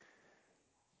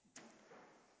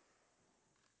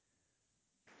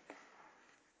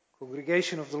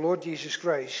Congregation of the Lord Jesus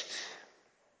Christ,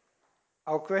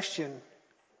 our question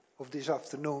of this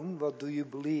afternoon, what do you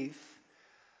believe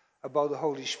about the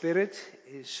Holy Spirit,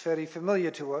 is very familiar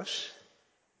to us.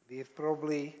 We have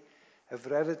probably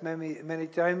read it many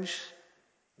times.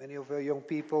 Many of our young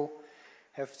people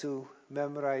have to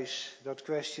memorize that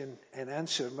question and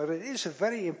answer, but it is a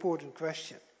very important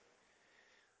question.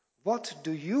 What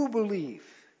do you believe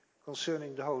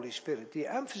concerning the Holy Spirit? The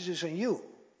emphasis on you.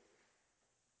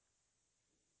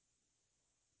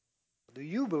 What do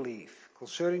you believe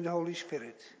concerning the Holy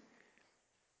Spirit?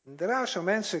 And there are some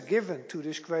answers given to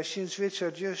these questions which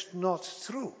are just not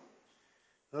true.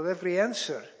 Not every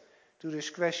answer to this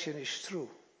question is true.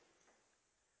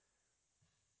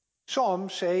 Some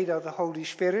say that the Holy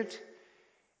Spirit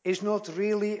is not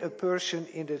really a person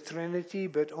in the Trinity,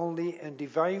 but only a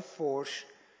divine force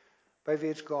by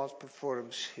which God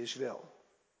performs his will,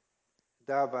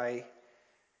 thereby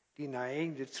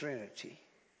denying the Trinity.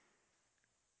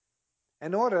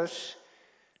 And others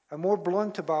are more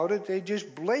blunt about it. They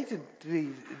just blatantly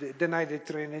deny the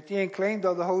Trinity and claim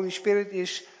that the Holy Spirit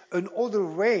is another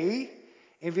way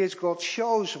in which God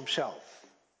shows himself.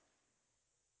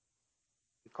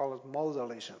 We call it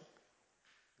modalism.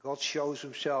 God shows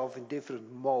himself in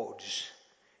different modes.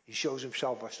 He shows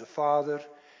himself as the Father.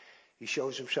 He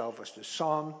shows himself as the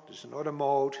Son. There's another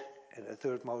mode. And the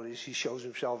third mode is he shows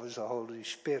himself as the Holy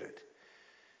Spirit.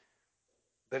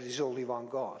 But it's only one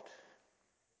God.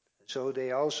 So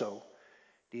they also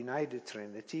deny the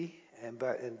Trinity and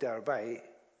thereby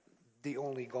the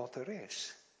only God there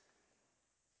is.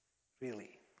 Really.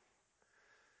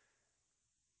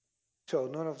 So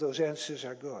none of those answers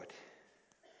are good.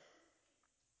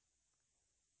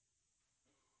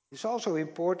 It's also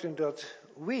important that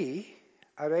we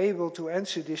are able to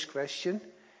answer this question,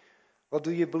 what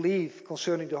do you believe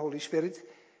concerning the Holy Spirit,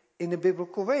 in a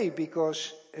biblical way,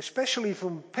 because especially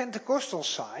from Pentecostal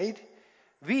side,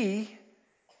 we,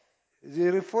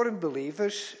 the Reformed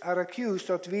believers, are accused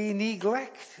that we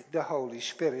neglect the Holy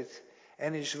Spirit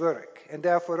and his work, and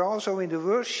therefore also in the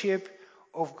worship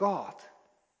of God.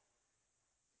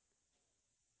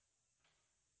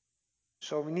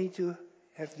 So we need to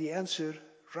have the answer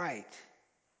right.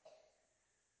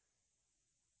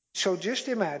 So just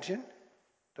imagine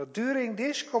that during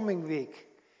this coming week,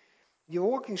 you're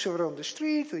walking somewhere on the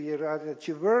street, or you're out at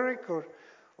your work, or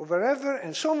wherever,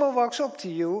 and someone walks up to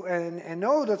you and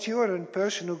know that you're a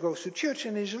person who goes to church,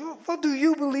 and says, what do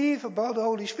you believe about the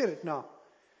Holy Spirit now?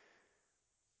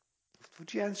 What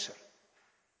would you answer?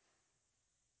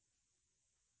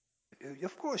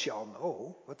 Of course you all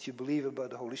know what you believe about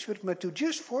the Holy Spirit, but to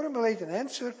just formulate an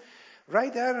answer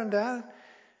right there and then,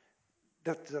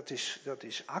 that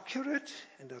is accurate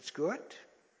and that's good.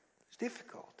 It's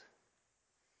difficult.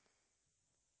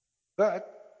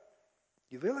 But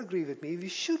you will agree with me, we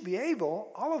should be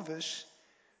able, all of us,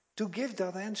 to give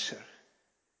that answer.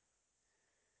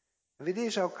 And with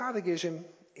this, our catechism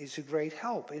is a great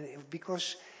help,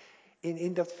 because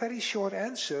in that very short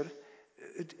answer,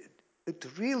 it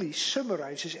really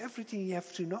summarizes everything you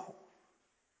have to know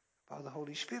about the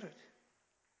Holy Spirit.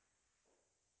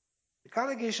 The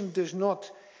catechism does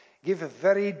not give a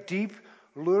very deep,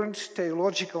 learned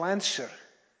theological answer.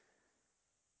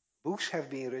 Books have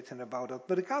been written about it,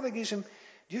 but the catechism,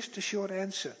 just a short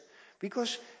answer.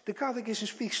 Because the catechism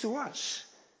speaks to us.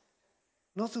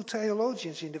 Not to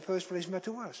theologians in the first place, but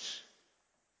to us.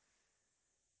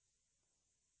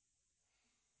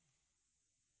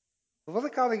 What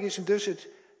the catechism does, it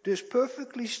does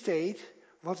perfectly state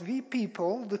what we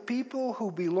people, the people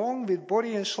who belong with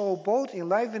body and soul, both in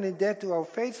life and in death, to our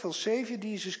faithful Savior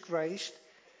Jesus Christ,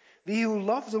 we who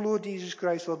love the Lord Jesus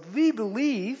Christ, what we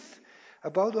believe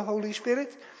about the Holy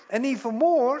Spirit, and even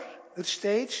more, it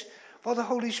states what the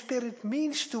Holy Spirit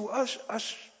means to us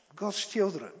as God's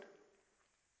children.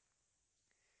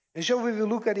 And so we will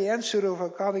look at the answer of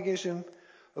our catechism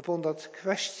upon that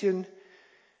question,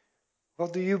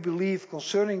 what do you believe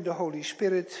concerning the Holy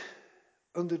Spirit,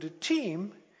 under the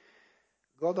theme,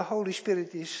 God the Holy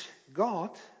Spirit is God,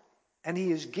 and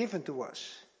he is given to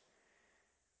us.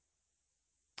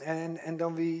 And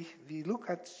then we look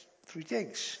at three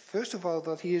things. First of all,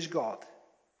 that he is God.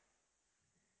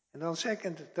 And then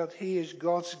second, that he is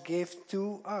God's gift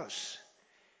to us.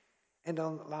 And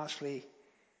then lastly,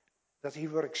 that he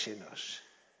works in us.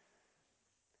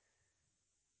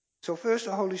 So first,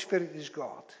 the Holy Spirit is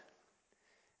God.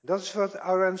 That's what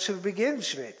our answer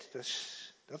begins with.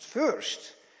 That's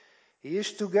first. He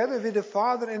is together with the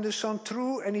Father and the Son,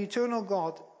 true and eternal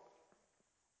God.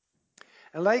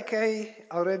 And like I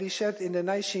already said in the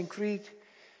Nicene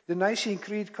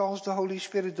Creed calls the Holy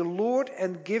Spirit the Lord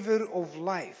and giver of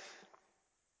life.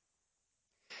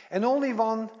 And the only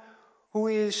one who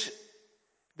is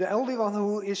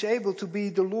able to be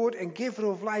the Lord and giver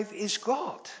of life is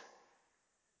God.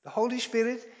 The Holy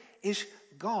Spirit is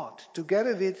God,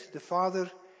 together with the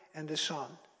Father and the Son.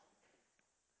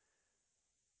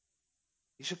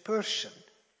 He's a person.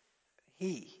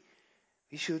 We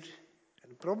should,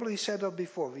 and probably said that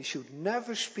before, we should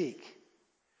never speak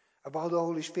about the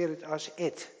Holy Spirit as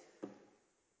it.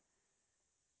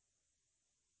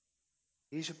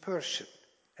 He's a person.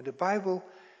 And the Bible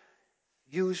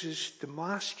uses the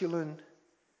masculine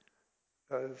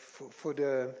for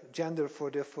the gender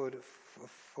for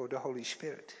the Holy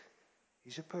Spirit.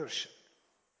 He's a person.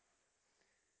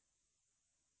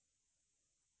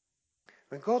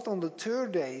 When God on the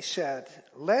third day said,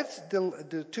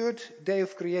 the third day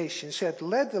of creation said,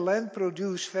 let the land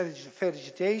produce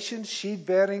vegetation,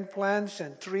 seed-bearing plants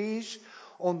and trees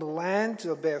on the land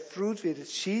to bear fruit with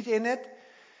its seed in it,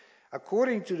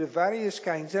 according to the various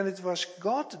kinds. And it was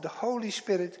God, the Holy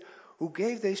Spirit, who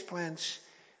gave these plants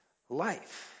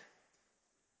life.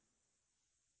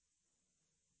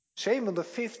 Same on the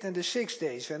fifth and the sixth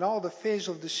days, when all the fish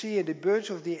of the sea and the birds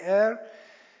of the air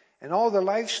and all the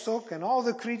livestock and all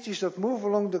the creatures that move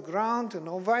along the ground and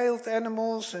all wild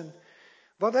animals and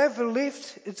whatever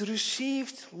lived, it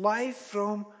received life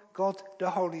from God the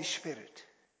Holy Spirit.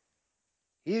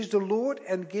 He is the Lord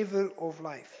and giver of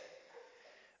life.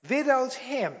 Without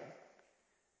Him,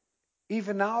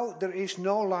 even now, there is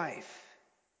no life.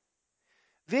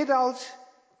 Without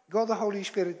God the Holy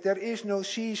Spirit, there is no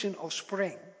season of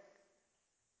spring.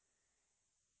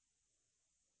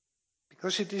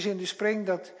 Because it is in the spring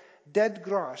that dead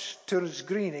grass turns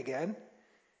green again,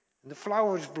 and the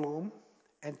flowers bloom,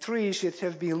 and trees that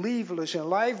have been leafless and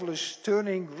lifeless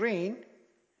turning green,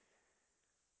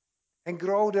 and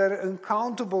grow their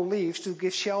uncountable leaves to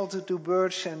give shelter to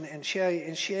birds and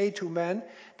shade to men.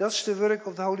 That's the work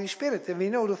of the Holy Spirit. And we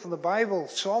know that from the Bible.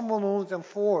 Psalm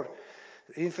 104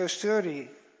 in verse 30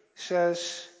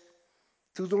 says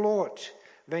to the Lord,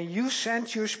 when you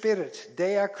send your Spirit,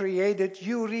 they are created,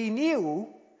 you renew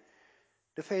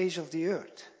the face of the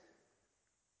earth.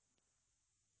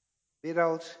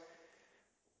 Without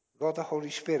God the Holy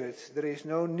Spirit, there is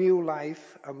no new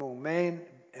life among man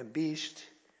and beast,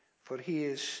 for He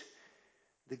is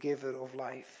the giver of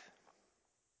life.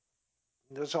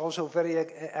 That's also very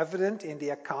evident in the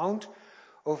account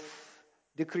of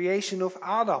the creation of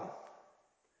Adam.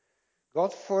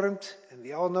 God formed, and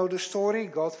we all know the story,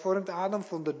 God formed Adam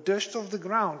from the dust of the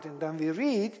ground. And then we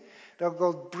read that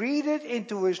God breathed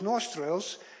into his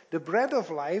nostrils the breath of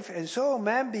life, and so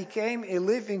man became a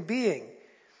living being.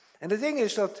 And the thing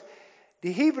is that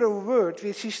the Hebrew word,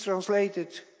 which is translated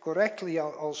correctly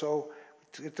also,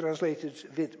 translated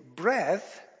with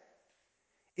breath,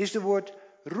 is the word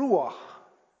ruach.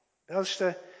 That's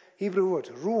the Hebrew word,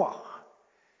 ruach.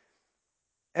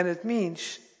 And it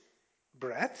means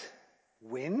breath,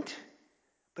 wind,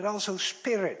 but also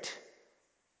spirit.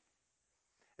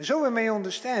 And so we may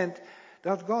understand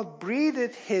that God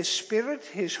breathed His Spirit,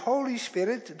 His Holy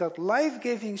Spirit, that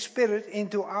life-giving Spirit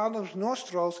into Adam's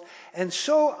nostrils, and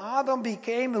so Adam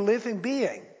became a living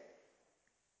being.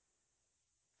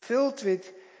 Filled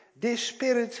with this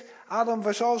Spirit, Adam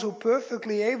was also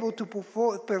perfectly able to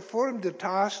perform the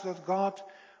task that God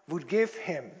would give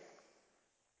him.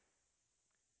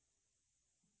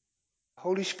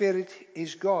 Holy Spirit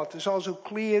is God. It's also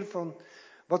clear from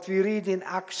what we read in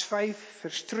Acts 5,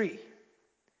 verse 3.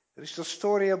 There is the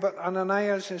story about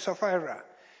Ananias and Sapphira.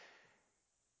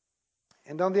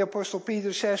 And then the Apostle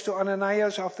Peter says to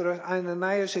Ananias, after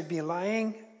Ananias had been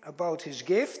lying about his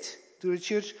gift to the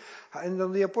church, and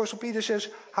then the Apostle Peter says,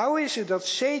 how is it that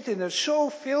Satan has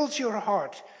so filled your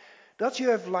heart that you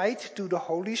have lied to the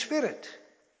Holy Spirit?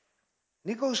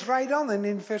 And he goes right on, and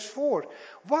in verse 4,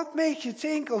 what made you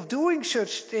think of doing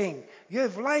such thing? You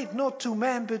have lied not to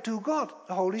man but to God.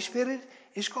 The Holy Spirit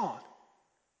is God.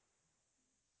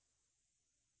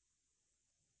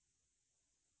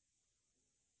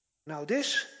 Now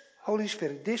this Holy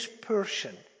Spirit, this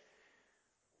person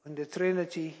in the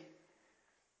Trinity,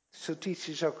 so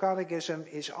teaches our catechism,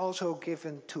 is also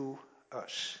given to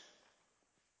us.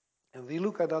 And we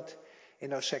look at that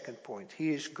in our second point. He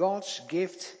is God's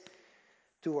gift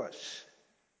to us.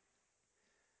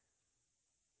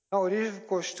 Now it is of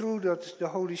course true that the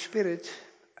Holy Spirit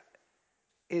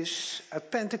is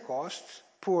at Pentecost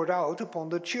poured out upon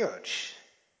the church.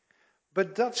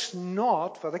 But that's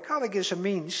not what the catechism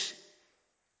means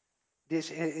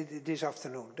this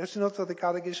afternoon. That's not what the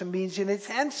catechism means in its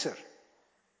answer.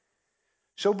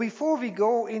 So before we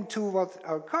go into what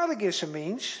our catechism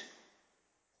means,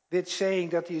 with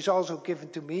saying that He is also given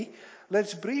to me,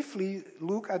 let's briefly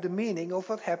look at the meaning of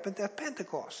what happened at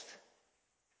Pentecost.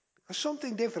 Because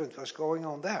something different was going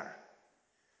on there.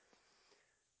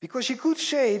 Because you could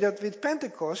say that with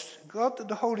Pentecost, God,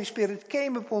 the Holy Spirit,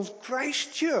 came upon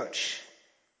Christ's church.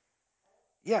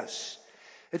 Yes,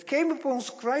 it came upon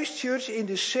Christ's church in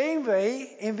the same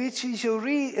way in which we shall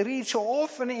read so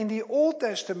often in the Old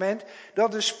Testament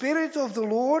that the Spirit of the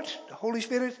Lord, the Holy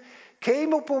Spirit,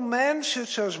 came upon men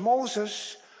such as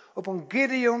Moses, upon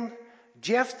Gideon,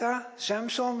 Jephthah,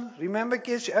 Samson. Remember,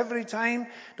 kids, every time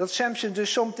that Samson does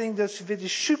something that's with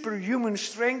his superhuman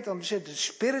strength, and said the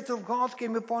Spirit of God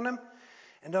came upon him,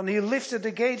 and then he lifted the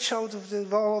gates out of the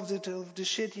wall of the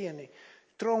city and he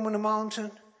threw them in the mountain.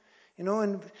 You know,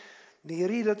 and you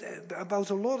read it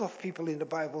about a lot of people in the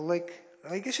Bible, like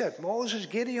I said, Moses,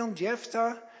 Gideon,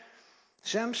 Jephthah,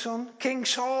 Samson, King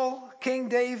Saul, King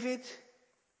David,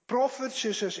 prophets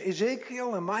such as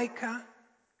Ezekiel and Micah.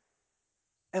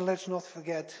 And let's not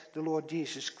forget the Lord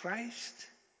Jesus Christ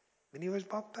when he was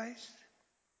baptized.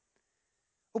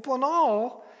 Upon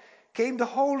all came the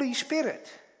Holy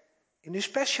Spirit in a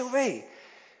special way,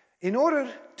 in order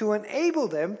to enable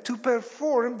them to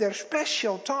perform their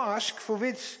special task for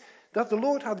which that the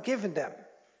Lord had given them.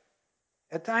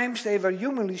 At times they were,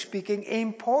 humanly speaking,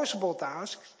 impossible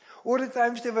tasks, or at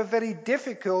times they were very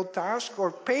difficult tasks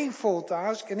or painful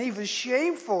tasks and even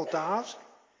shameful tasks.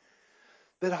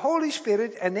 But the Holy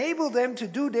Spirit enabled them to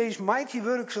do these mighty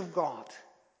works of God.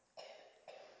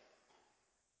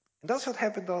 And that's what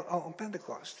happened on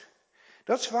Pentecost.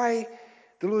 That's why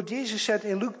the Lord Jesus said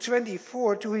in Luke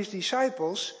 24 to his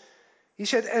disciples, he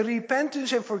said, "A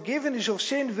repentance and forgiveness of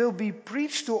sin will be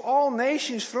preached to all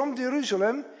nations from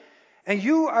Jerusalem, and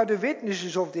you are the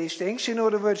witnesses of these things." In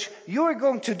other words, you are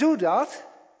going to do that.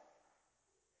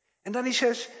 And then he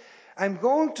says, "I'm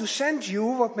going to send you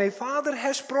what my Father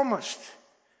has promised.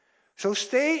 So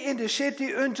stay in the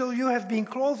city until you have been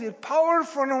clothed with power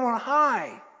from on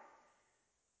high."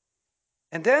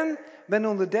 And then, when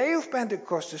on the day of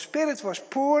Pentecost the Spirit was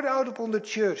poured out upon the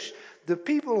church, the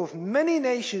people of many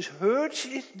nations heard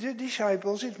the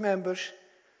disciples, its members,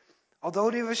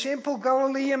 although they were simple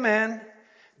Galilean men,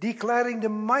 declaring the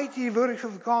mighty work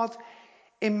of God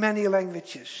in many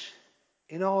languages,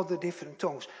 in all the different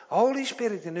tongues. Holy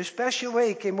Spirit in a special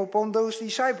way came upon those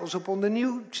disciples, upon the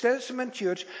New Testament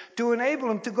church, to enable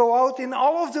them to go out in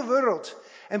all of the world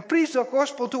and preach the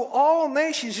gospel to all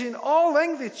nations in all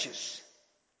languages.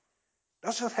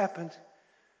 That's what happened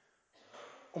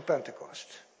on Pentecost.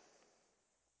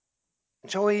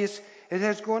 And so it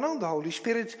has gone on. The Holy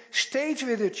Spirit stayed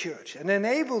with the church and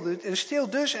enabled it, and still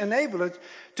does enable it,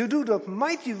 to do that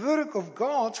mighty work of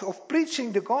God, of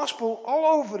preaching the gospel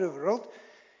all over the world.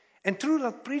 And through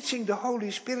that preaching, the Holy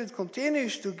Spirit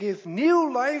continues to give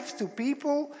new life to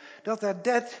people that are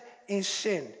dead in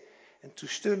sin, and to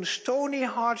turn stony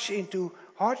hearts into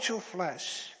hearts of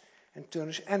flesh, and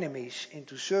turns enemies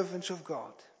into servants of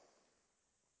God.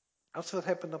 That's what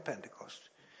happened on Pentecost.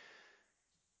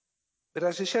 But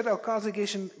as I said, our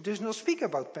catechism does not speak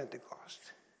about Pentecost,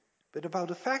 but about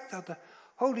the fact that the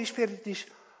Holy Spirit is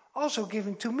also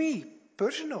given to me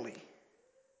personally.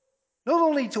 Not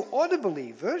only to other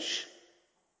believers,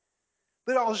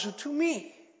 but also to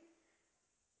me.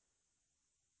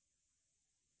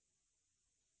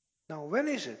 Now, when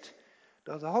is it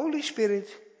that the Holy Spirit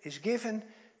is given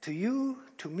to you,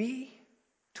 to me,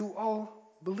 to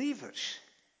all believers,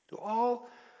 to all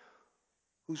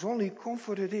whose only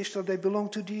comfort it is that they belong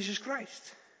to Jesus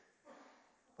Christ?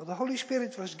 Well, the Holy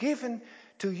Spirit was given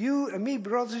to you and me,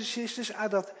 brothers and sisters,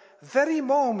 at that very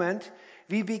moment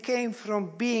we became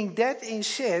from being dead in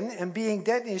sin, and being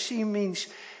dead in sin means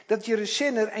that you're a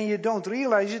sinner and you don't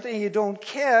realize it and you don't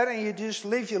care and you just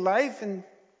live your life and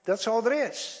that's all there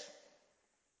is.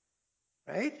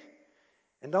 Right?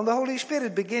 And then the Holy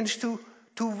Spirit begins to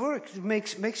work. It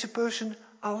makes a person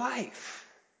alive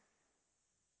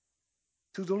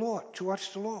to the Lord,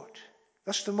 towards the Lord.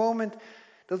 That's the moment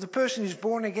that the person is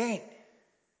born again.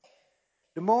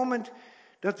 The moment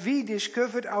that we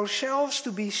discovered ourselves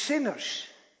to be sinners.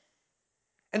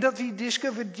 And that we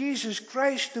discovered Jesus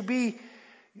Christ to be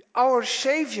our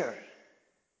Savior.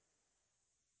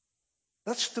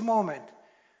 That's the moment.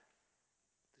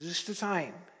 This is the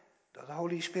time that the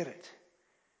Holy Spirit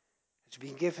has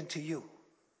been given to you.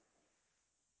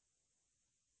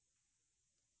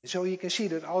 And so you can see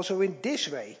that also in this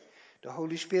way, the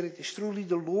Holy Spirit is truly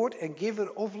the Lord and giver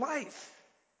of life.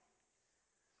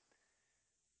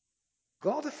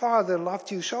 God the Father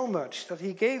loved you so much that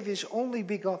he gave his only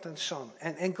begotten Son.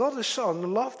 And God the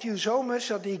Son loved you so much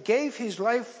that he gave his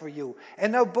life for you.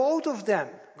 And now both of them,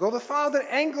 God the Father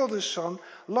and God the Son,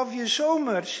 love you so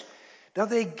much that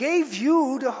they gave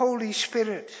you the Holy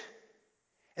Spirit.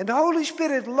 And the Holy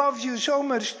Spirit loves you so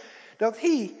much that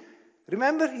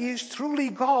remember, he is truly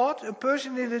God, a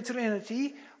person in the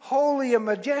Trinity, holy and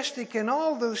majestic and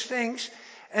all those things.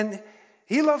 And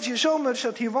he loves you so much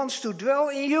that he wants to dwell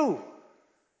in you.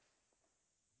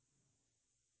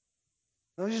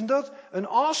 Now, isn't that an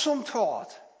awesome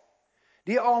thought?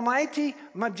 The almighty,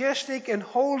 majestic and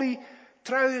holy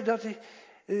triune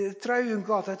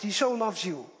God, that he so loves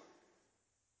you.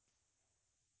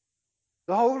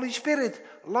 The Holy Spirit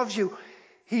loves you.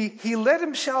 He let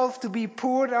himself to be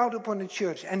poured out upon the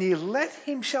church, and he let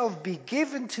himself be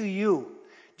given to you.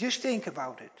 Just think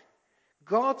about it.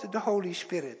 God, the Holy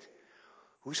Spirit,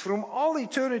 who's from all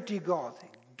eternity God,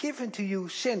 given to you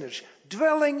sinners,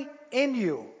 dwelling in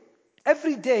you.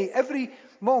 Every day, every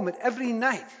moment, every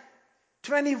night.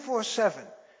 24/7.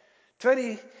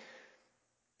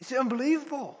 It's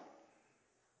unbelievable.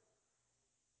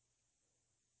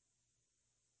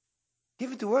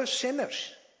 Given to us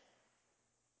sinners.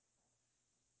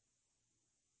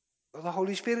 Well, the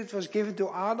Holy Spirit was given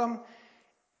to Adam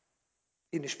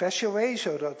in a special way,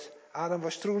 so that Adam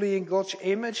was truly in God's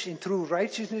image, in true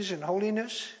righteousness and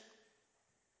holiness.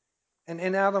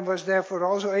 And Adam was therefore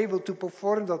also able to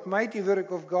perform that mighty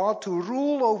work of God, to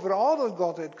rule over all that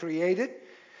God had created.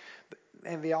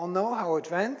 And we all know how it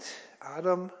went.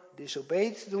 Adam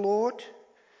disobeyed the Lord.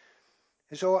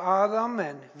 And so Adam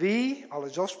and we, all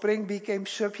his offspring, became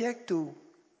subject to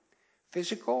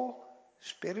physical,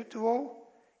 spiritual,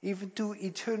 even to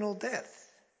eternal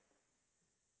death.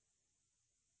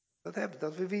 That happened,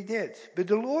 that's what we did. But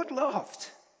the Lord loved.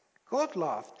 God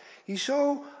loved. He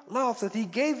so loved that he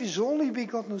gave his only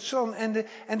begotten Son. And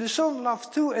the Son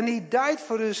loved too. And he died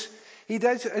for us. He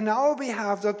died on our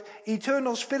behalf, that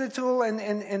eternal, spiritual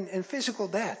and physical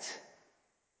death.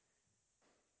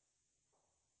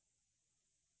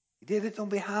 He did it on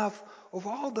behalf of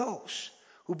all those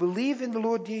who believe in the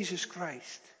Lord Jesus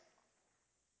Christ.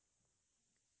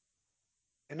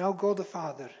 And now God the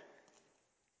Father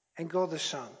and God the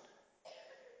Son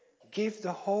give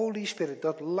the Holy Spirit,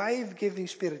 that life-giving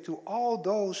Spirit, to all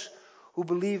those who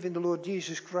believe in the Lord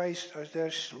Jesus Christ as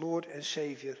their Lord and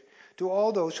Savior. To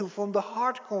all those who from the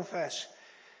heart confess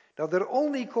that their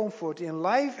only comfort in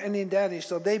life and in death is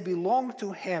that they belong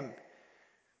to Him.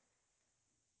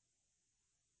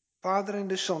 Father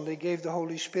and the Son, they gave the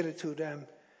Holy Spirit to them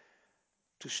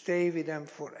to stay with them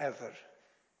forever.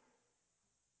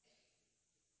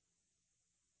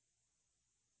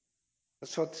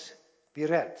 That's what we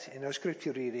read in our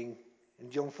scripture reading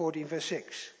in John 14, verse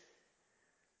 6.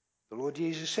 The Lord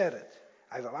Jesus said it.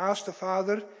 I will ask the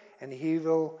Father, and He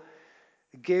will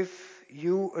give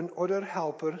you another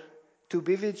helper to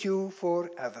be with you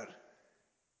forever.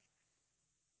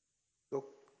 Look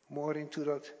more into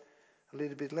that a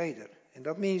little bit later. And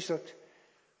that means that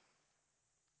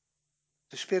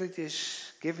the Spirit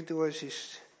is given to us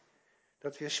is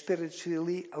that we are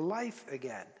spiritually alive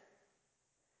again.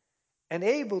 And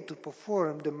able to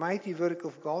perform the mighty work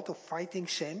of God of fighting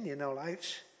sin in our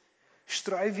lives.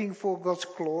 Striving for God's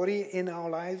glory in our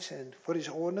lives and for His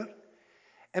honor.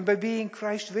 And by being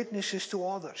Christ's witnesses to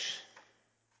others.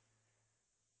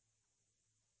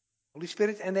 Holy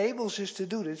Spirit enables us to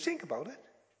do this. Think about it.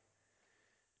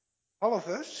 All of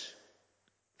us,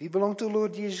 we belong to the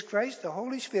Lord Jesus Christ. The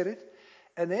Holy Spirit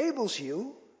enables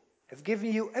you, have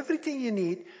given you everything you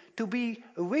need to be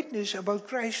a witness about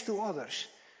Christ to others.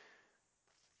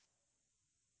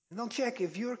 And now check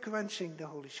if you're quenching the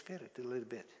Holy Spirit a little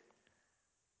bit.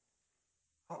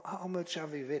 How much are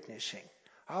we witnessing?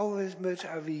 How much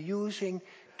are we using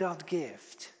that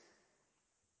gift?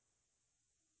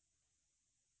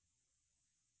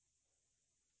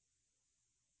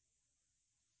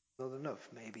 Not enough,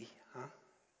 maybe, huh?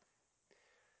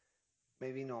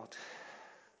 Maybe not.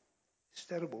 It's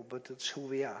terrible, but that's who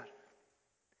we are.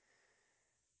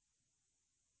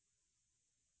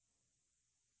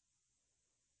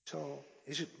 So,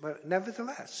 but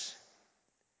nevertheless,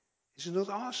 is it not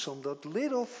awesome that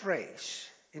little phrase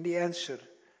in the answer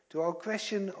to our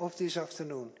question of this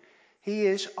afternoon? He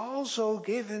is also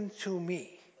given to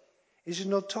me. Is it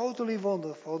not totally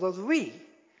wonderful that we,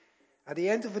 at the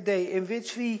end of the day, in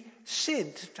which we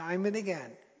sinned time and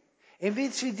again, in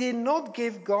which we did not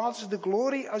give God the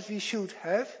glory as we should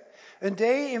have, a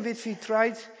day in which we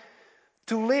tried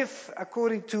to live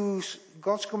according to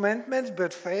God's commandments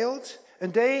but failed, a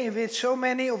day in which so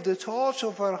many of the thoughts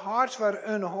of our hearts were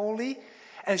unholy,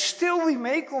 and still we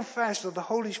may confess that the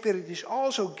Holy Spirit is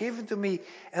also given to me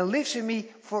and lives in me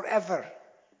forever.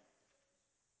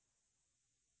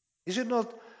 Is it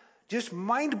not just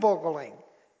mind-boggling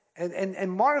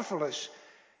and marvelous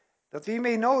That we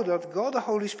may know that God the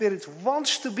Holy Spirit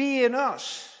wants to be in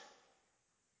us.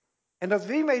 And that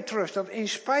we may trust that in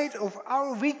spite of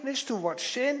our weakness towards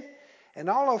sin and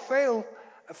all our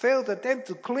failed attempt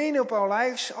to clean up our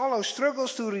lives, all our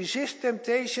struggles to resist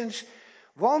temptations,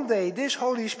 one day this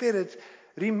Holy Spirit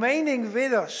remaining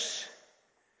with us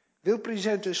will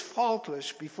present us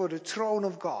faultless before the throne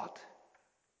of God.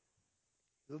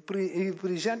 He will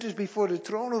present us before the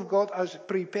throne of God as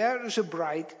prepared as a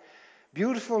bride,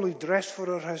 beautifully dressed for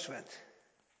her husband.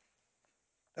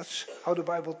 That's how the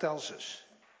Bible tells us.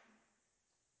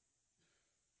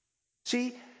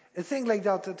 See, a thing like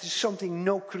that is something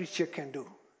no creature can do.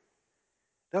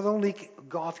 That only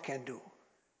God can do.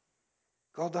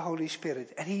 God the Holy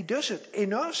Spirit. And He does it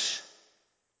in us.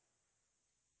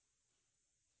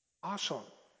 Awesome.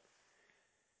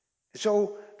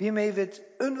 So we may with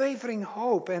unwavering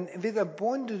hope and with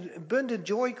abundant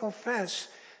joy confess,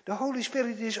 the Holy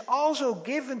Spirit is also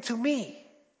given to me.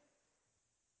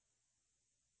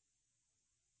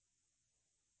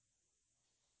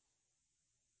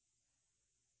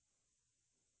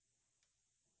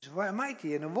 It's a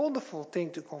mighty and a wonderful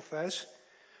thing to confess,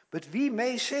 but we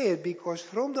may say it because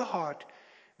from the heart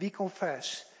we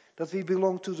confess that we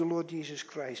belong to the Lord Jesus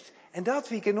Christ. And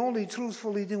that we can only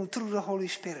truthfully do through the Holy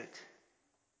Spirit.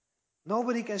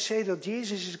 Nobody can say that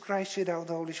Jesus is Christ without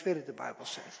the Holy Spirit, the Bible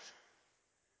says.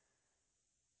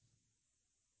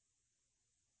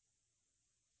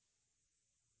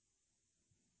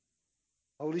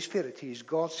 Holy Spirit, He is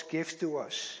God's gift to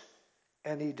us.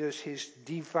 And He does His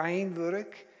divine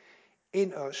work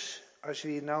in us, as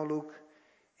we now look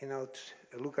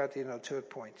at in our third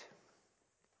point.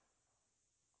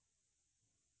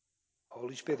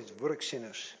 Holy Spirit works in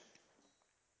us.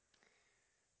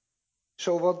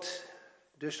 So what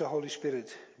does the Holy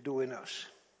Spirit do in us?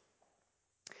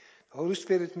 The Holy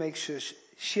Spirit makes us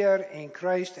share in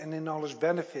Christ and in all His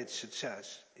benefits, it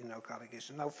says in our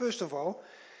catechism. Now, first of all,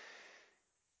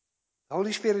 the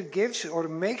Holy Spirit gives or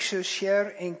makes us share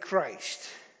in Christ.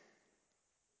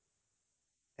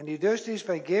 And He does this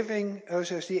by giving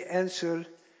us, as the answer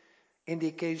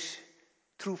indicates,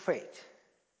 through faith.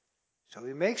 So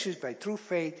He makes us by true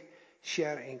faith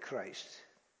share in Christ.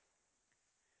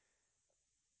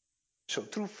 So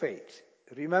true faith,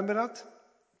 remember that?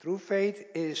 True faith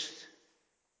is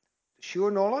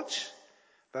sure knowledge,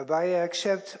 whereby I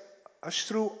accept as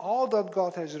true all that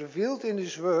God has revealed in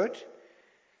His Word.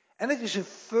 And it is a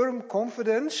firm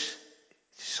confidence,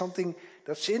 something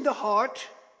that's in the heart,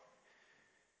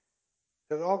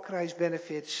 that all Christ's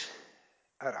benefits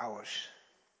are ours.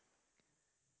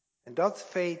 And that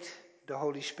faith, the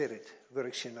Holy Spirit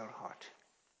works in our heart.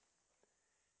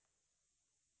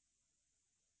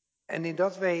 And in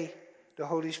that way, the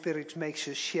Holy Spirit makes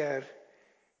us share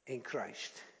in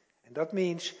Christ. And that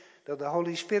means that the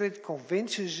Holy Spirit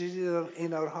convinces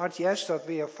in our heart, yes, that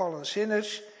we are fallen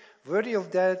sinners, worthy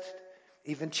of death,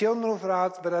 even children of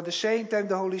wrath, but at the same time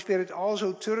the Holy Spirit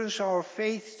also turns our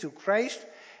faith to Christ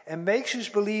and makes us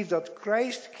believe that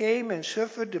Christ came and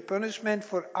suffered the punishment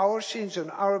for our sins on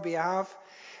our behalf,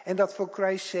 and that for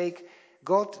Christ's sake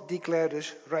God declared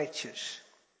us righteous.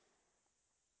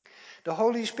 The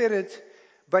Holy Spirit,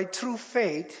 by true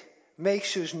faith,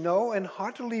 makes us know and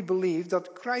heartily believe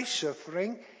that Christ's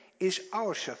suffering is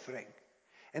our suffering,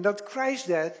 and that Christ's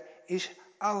death is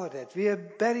our death. We are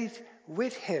buried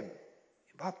with Him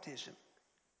in baptism.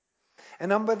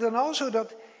 But then also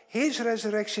that His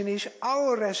resurrection is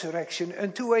our resurrection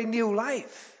unto a new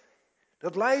life.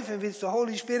 That life in which the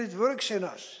Holy Spirit works in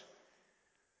us.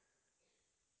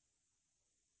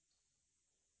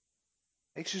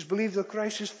 Makes us believe that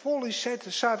Christ has fully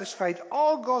satisfied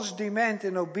all God's demand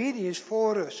and obedience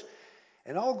for us,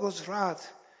 and all God's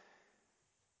wrath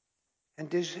and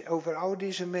over our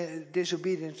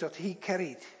disobedience that He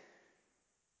carried.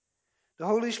 The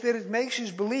Holy Spirit makes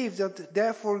us believe that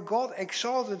therefore God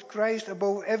exalted Christ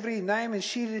above every name and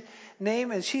seated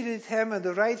Him at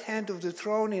the right hand of the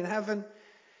throne in heaven.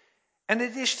 And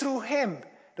it is through Him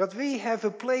that we have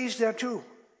a place there too,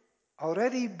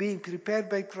 already being prepared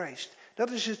by Christ. That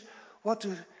is what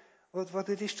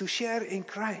it is to share in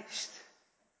Christ.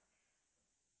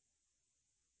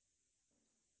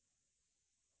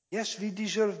 Yes, we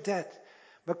deserve death,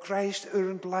 but Christ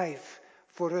earned life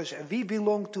for us, and we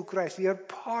belong to Christ. We are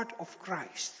part of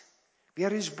Christ. We are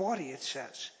His body, it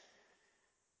says.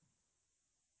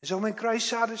 And so when Christ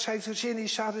satisfied for sin, He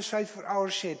satisfied for our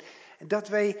sin. And that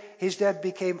way, His death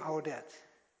became our death.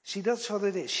 See, that's what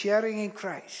it is, sharing in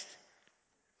Christ.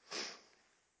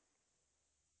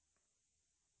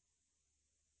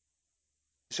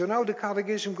 So now the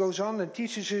Catechism goes on and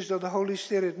teaches us that the Holy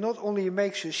Spirit not only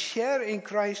makes us share in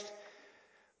Christ,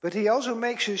 But he also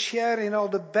makes us share in all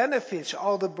the benefits,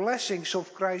 all the blessings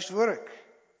of Christ's work.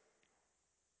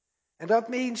 And that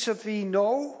means that we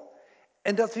know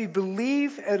and that we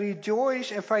believe and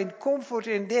rejoice and find comfort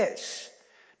in this.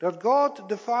 That God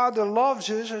the Father loves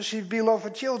us as his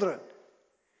beloved children.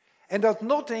 And that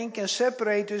nothing can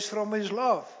separate us from his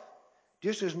love.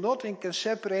 Just as nothing can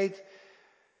separate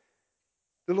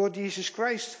the Lord Jesus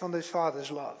Christ from his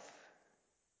Father's love.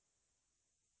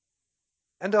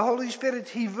 And the Holy Spirit,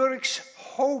 he works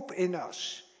hope in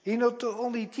us. He not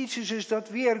only teaches us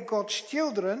that we are God's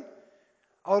children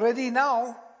already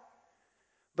now,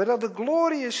 but that the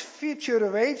glorious future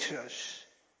awaits us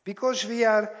because we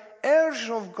are heirs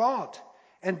of God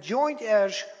and joint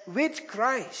heirs with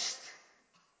Christ.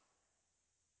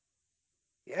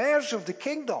 The heirs of the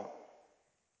kingdom.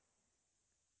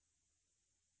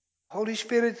 Holy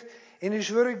Spirit in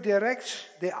his work directs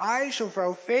the eyes of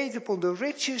our faith upon the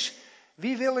riches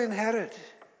we will inherit.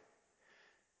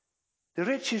 The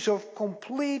riches of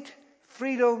complete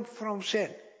freedom from sin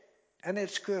and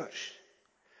its curse.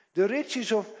 The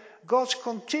riches of God's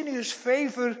continuous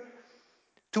favor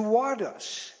toward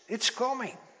us. It's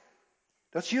coming.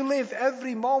 That you live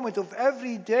every moment of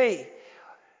every day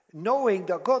knowing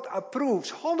that God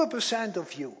approves 100%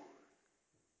 of you.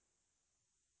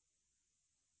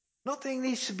 Nothing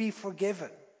needs to be forgiven.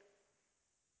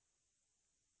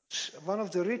 It's one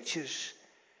of the riches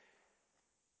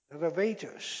that await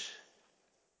us.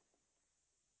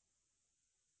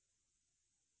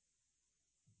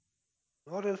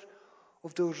 One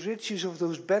of those riches, of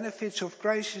those benefits of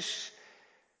Christ is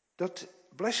that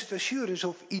blessed assurance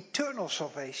of eternal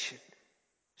salvation.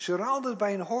 Surrounded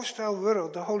by a hostile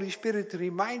world, the Holy Spirit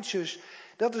reminds us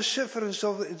that the sufferings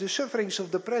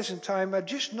of the present time are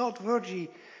just not worthy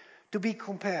to be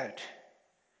compared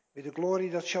with the glory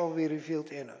that shall be revealed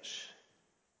in us.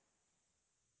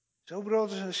 So,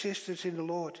 brothers and sisters in the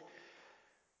Lord,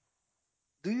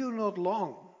 do you not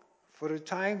long for a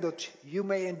time that you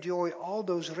may enjoy all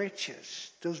those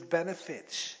riches, those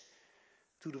benefits,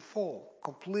 to the full,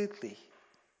 completely,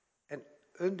 and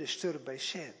undisturbed by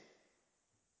sin?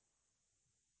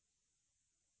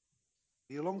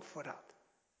 Do you long for that?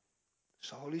 It's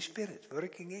the Holy Spirit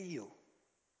working in you.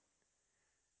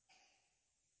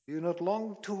 Do you not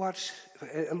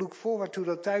look forward to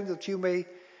the time that you may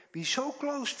be so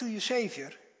close to your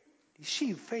Savior, you see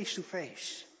him face to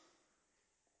face,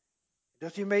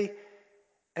 that you may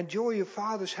enjoy your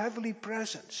Father's heavenly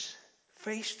presence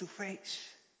face to face?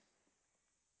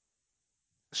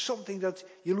 Something that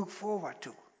you look forward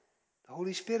to. The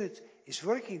Holy Spirit is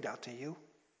working that in you.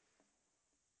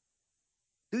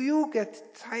 Do you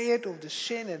get tired of the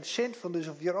sin and sinfulness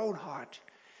of your own heart,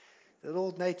 that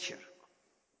old nature?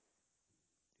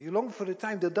 You long for the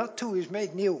time that too is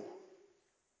made new.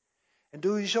 And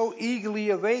do you so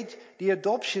eagerly await the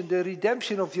adoption, the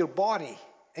redemption of your body?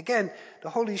 Again, the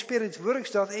Holy Spirit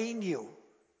works that in you.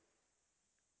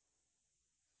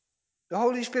 The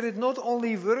Holy Spirit not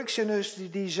only works in us the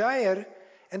desire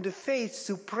and the faith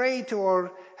to pray to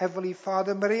our Heavenly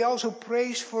Father, but he also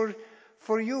prays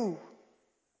for you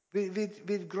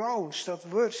with groans that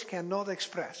words cannot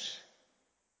express.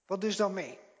 What does that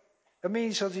mean? It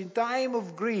means that in time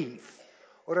of grief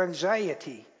or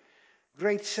anxiety,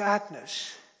 great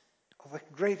sadness, or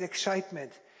great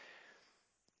excitement,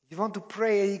 you want to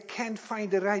pray and you can't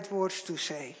find the right words to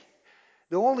say.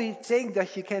 The only thing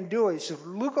that you can do is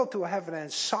look up to heaven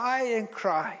and sigh and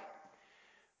cry.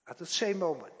 At the same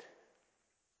moment,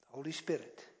 the Holy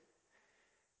Spirit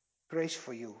prays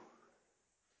for you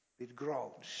with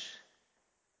groans.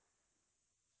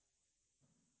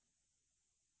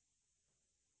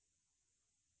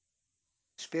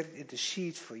 Spirit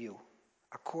intercedes for you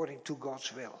according to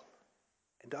God's will.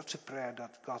 And that's a prayer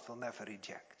that God will never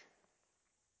reject.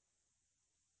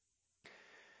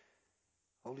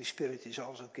 Holy Spirit is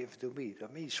also given to me.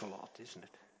 That means a lot, isn't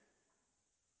it?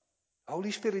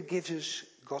 Holy Spirit gives us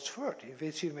God's word, in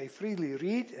which we may freely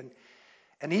read,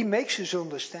 and he makes us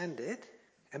understand it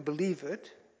and believe it.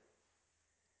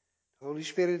 The Holy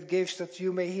Spirit gives that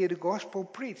you may hear the gospel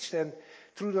preached, and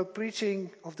through the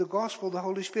preaching of the gospel, the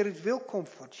Holy Spirit will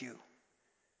comfort you.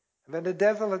 And when the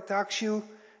devil attacks you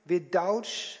with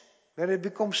doubts, when it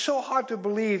becomes so hard to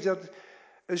believe that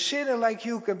a sinner like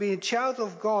you can be a child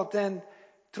of God, then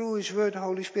through his word, the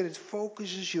Holy Spirit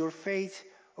focuses your faith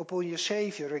upon your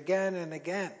Savior again and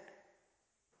again.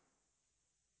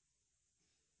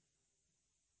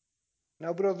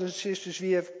 Now, brothers and sisters,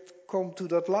 we have come to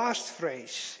that last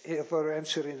phrase of our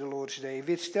answer in the Lord's Day,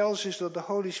 which tells us that the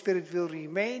Holy Spirit will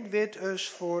remain with us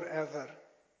forever.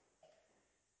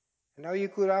 And now you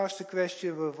could ask the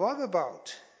question, well,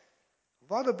 what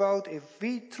what about if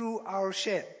we through our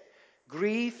sin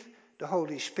grieve the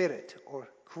Holy Spirit or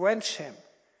quench him?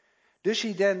 Does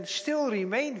he then still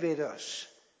remain with us?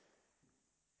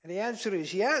 And the answer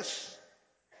is yes.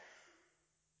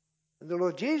 And the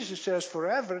Lord Jesus says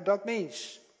forever, that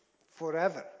means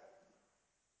forever.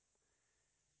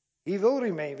 He will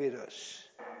remain with us.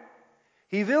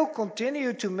 He will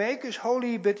continue to make us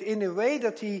holy, but in a way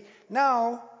that he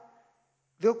now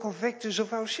will convict us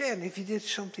of our sin. If he did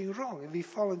something wrong, if we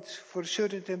fallen for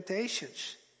certain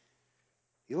temptations,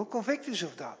 he will convict us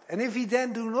of that. And if we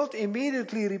then do not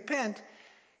immediately repent,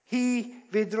 he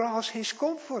withdraws his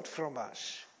comfort from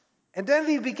us. And then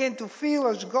we begin to feel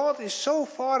as God is so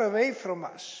far away from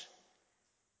us.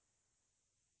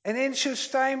 And in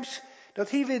such times that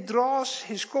he withdraws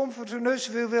his comfort from us,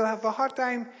 we will have a hard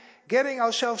time getting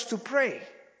ourselves to pray.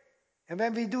 And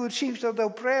when we do, it seems that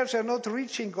our prayers are not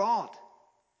reaching God.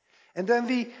 And then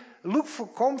we look for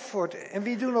comfort and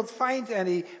we do not find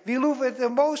any. We look at the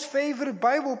most favorite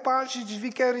Bible passages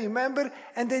we can remember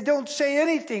and they don't say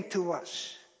anything to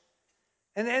us.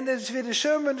 And it's with the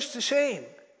sermons the same.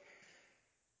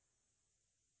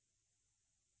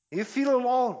 You feel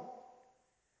alone.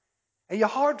 And your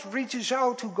heart reaches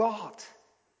out to God.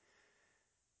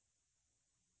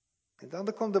 And then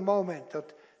there comes the moment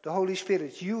that the Holy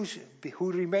Spirit,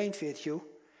 who remained with you,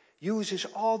 uses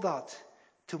all that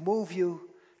to move you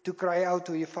to cry out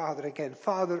to your Father again.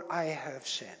 Father, I have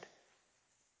sinned.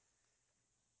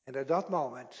 And at that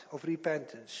moment of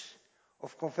repentance,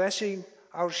 of confessing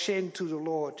our sin to the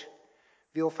Lord,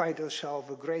 we'll find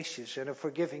ourselves a gracious and a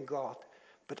forgiving God.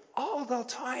 But all that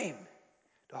time,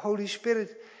 the Holy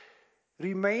Spirit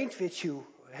remained with you,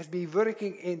 has been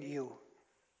working in you.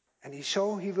 And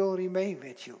so he will remain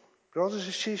with you. Brothers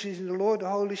and sisters in the Lord, the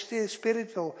Holy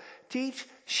Spirit will teach,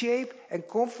 shape, and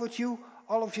comfort you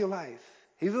all of your life.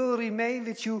 He will remain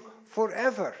with you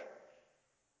forever.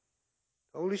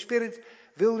 The Holy Spirit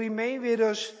will remain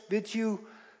with you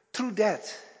through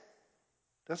death.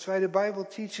 That's why the Bible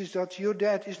teaches that your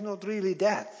death is not really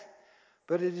death,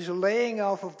 but it is a laying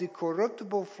off of the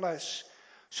corruptible flesh,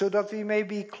 so that we may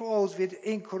be clothed with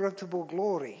incorruptible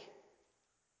glory.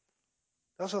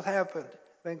 That's what happened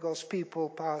when God's people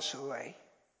pass away.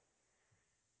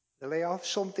 They lay off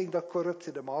something that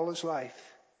corrupted them all his life.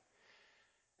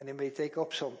 And they may take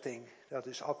up something that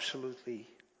is absolutely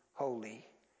holy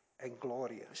and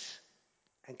glorious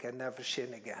and can never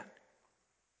sin again.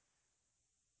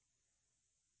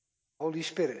 Holy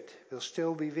Spirit will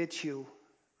still be with you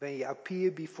when you appear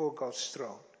before God's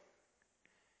throne.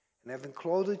 And having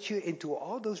clothed you into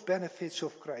all those benefits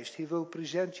of Christ, he will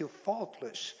present you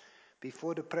faultless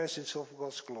before the presence of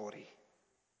God's glory.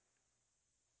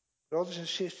 Brothers and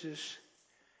sisters,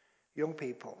 young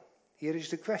people, here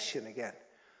is the question again.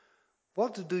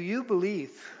 What do you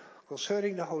believe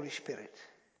concerning the Holy Spirit?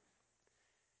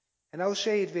 And now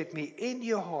say it with me, in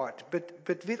your heart, but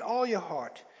with all your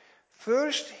heart.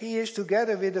 First, he is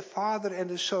together with the Father and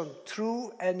the Son,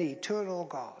 true and eternal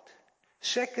God.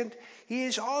 Second, he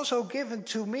is also given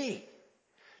to me,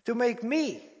 to make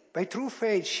me, by true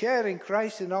faith, share in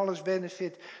Christ and all his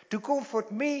benefit, to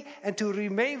comfort me and to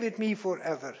remain with me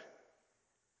forever.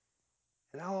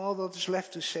 And now all that is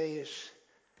left to say is,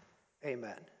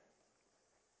 Amen.